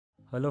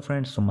Hello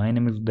friends, so my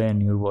name is Uday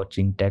and you're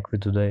watching Tech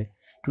with Uday.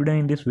 Today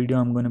in this video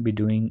I'm going to be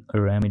doing a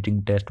RAM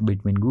eating test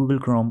between Google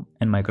Chrome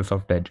and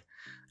Microsoft Edge.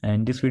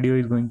 And this video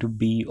is going to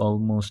be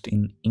almost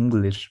in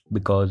English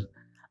because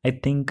I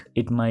think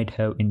it might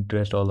have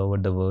interest all over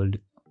the world,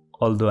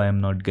 although I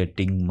am not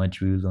getting much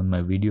views on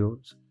my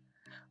videos.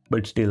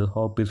 But still,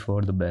 hope is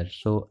for the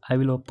best. So I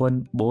will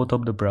open both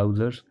of the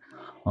browsers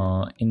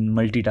in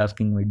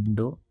multitasking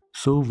window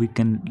so we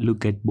can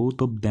look at both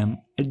of them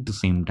at the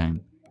same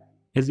time.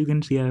 As you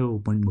can see, I have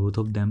opened both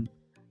of them,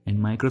 and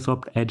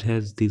Microsoft Edge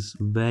has this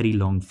very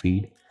long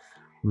feed,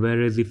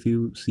 whereas if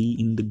you see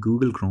in the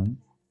Google Chrome,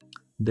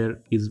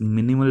 there is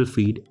minimal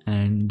feed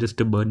and just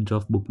a bunch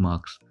of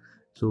bookmarks.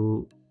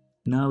 So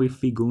now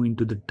if we go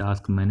into the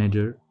task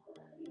manager,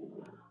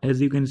 as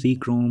you can see,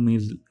 Chrome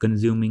is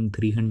consuming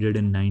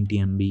 390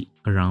 MB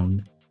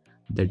around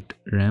that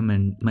RAM,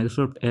 and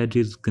Microsoft Edge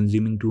is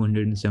consuming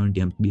 270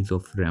 MB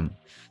of RAM.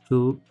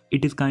 So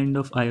it is kind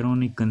of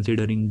ironic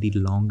considering the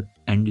long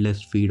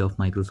endless feed of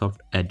Microsoft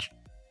Edge.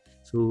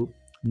 So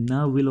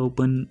now we'll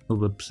open a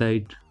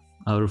website,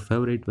 our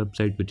favorite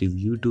website, which is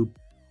YouTube,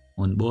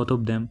 on both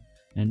of them,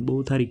 and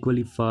both are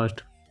equally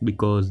fast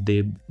because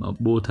they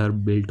both are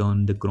built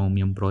on the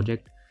Chromium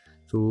project.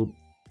 So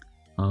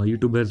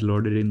YouTube has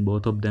loaded in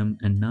both of them,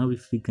 and now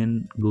if we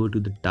can go to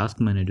the task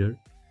manager,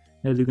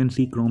 as you can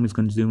see, Chrome is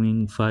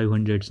consuming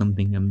 500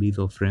 something MBs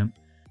of RAM,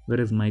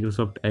 whereas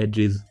Microsoft Edge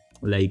is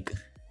like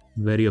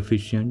very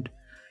efficient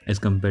as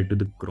compared to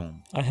the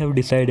Chrome. I have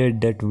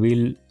decided that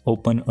we'll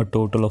open a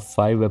total of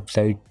 5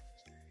 websites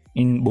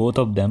in both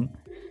of them.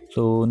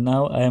 So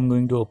now I am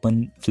going to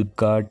open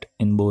Flipkart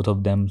in both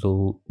of them.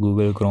 So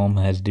Google Chrome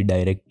has the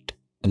direct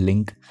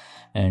link,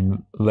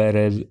 and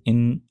whereas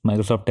in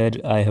Microsoft Edge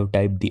I have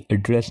typed the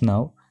address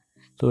now.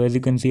 So as you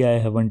can see, I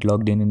haven't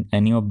logged in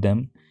any of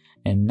them.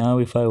 And now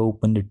if I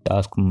open the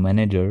task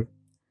manager,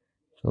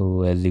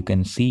 so as you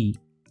can see,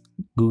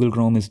 Google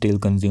Chrome is still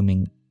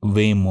consuming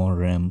way more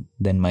RAM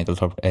than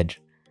Microsoft Edge.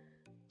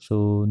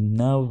 So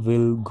now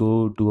we'll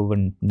go to our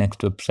next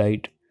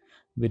website,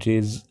 which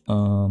is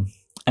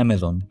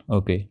Amazon.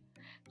 Okay,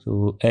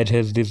 so Edge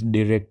has this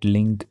direct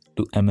link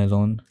to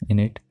Amazon in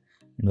it,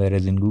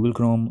 whereas in Google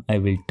Chrome I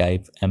will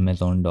type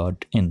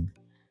amazon.in.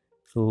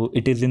 So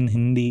it is in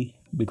Hindi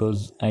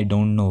because I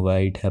don't know why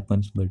it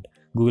happens, but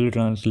Google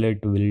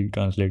Translate will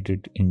translate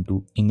it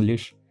into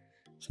English.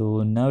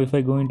 So now if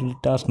I go into the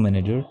task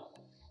manager,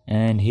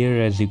 and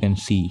here as you can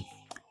see,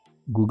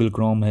 Google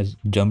Chrome has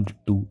jumped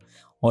to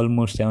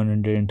almost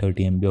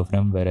 730 MB of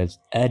RAM, whereas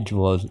Edge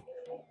was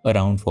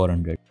around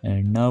 400.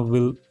 And now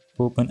we'll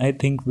open, I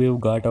think we've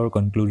got our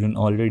conclusion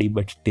already,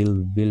 but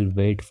still we'll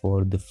wait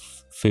for the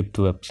fifth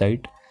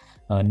website.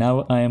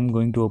 Now I am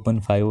going to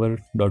open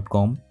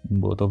fiverr.com in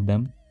both of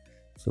them.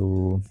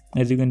 So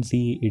as you can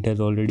see, it has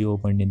already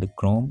opened in the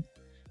Chrome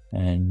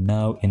and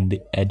now in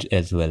the Edge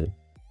as well.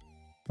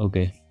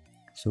 Okay,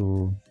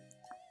 so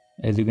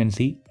as you can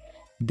see,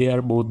 they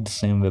are both the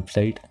same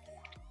website.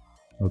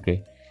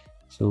 Okay,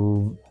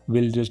 so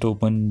we'll just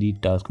open the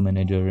task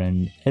manager,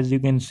 and as you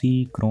can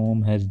see,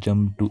 Chrome has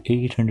jumped to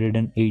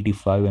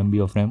 885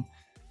 MB of RAM,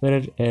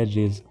 whereas Edge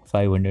is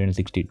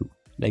 562,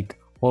 like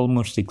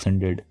almost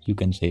 600 you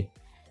can say.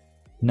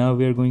 Now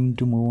we are going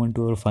to move on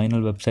to our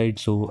final website.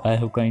 So I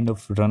have kind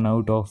of run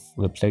out of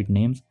website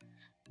names.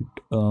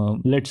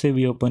 Let's say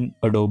we open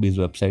Adobe's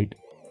website,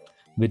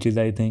 which is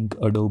I think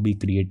Adobe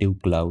Creative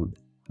Cloud.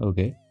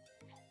 Okay,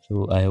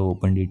 so I have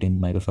opened it in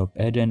Microsoft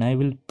Edge, and I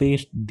will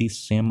paste the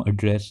same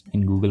address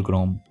in Google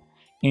Chrome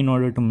in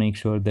order to make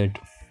sure that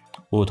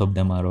both of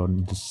them are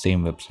on the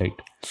same website.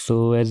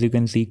 So as you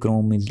can see,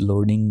 Chrome is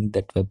loading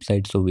that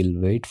website, so we'll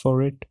wait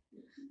for it,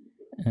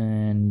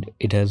 and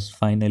it has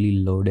finally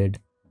loaded.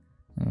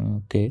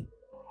 Okay,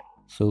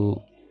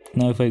 so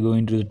now if I go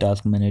into the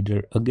task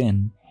manager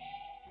again,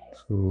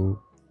 so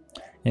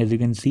as you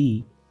can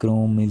see,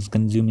 Chrome is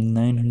consuming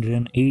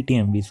 980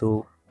 MB,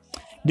 so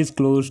it is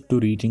close to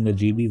reaching a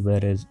GB,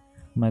 whereas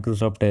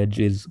Microsoft Edge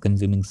is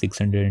consuming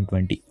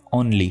 620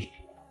 only.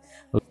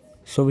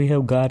 So we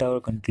have got our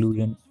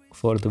conclusion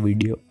for the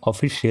video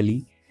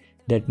officially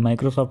that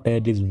Microsoft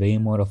Edge is way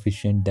more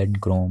efficient than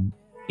Chrome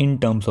in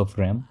terms of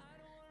RAM.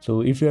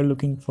 So if you are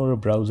looking for a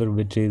browser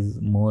which is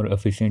more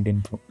efficient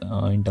in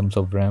terms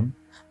of RAM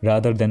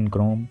rather than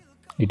Chrome,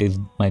 it is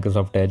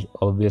Microsoft Edge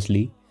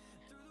obviously.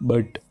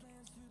 But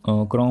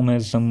Chrome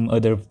has some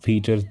other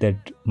features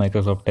that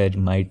Microsoft Edge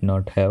might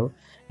not have,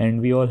 and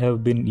we all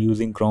have been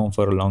using Chrome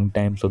for a long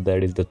time, so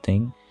that is the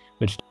thing.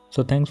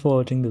 So thanks for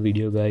watching the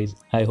video guys.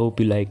 I hope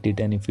you liked it,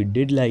 and if you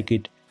did like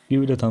it,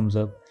 give it a thumbs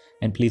up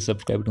and please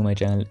subscribe to my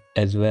channel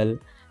as well,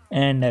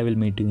 and I will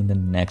meet you in the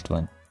next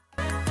one.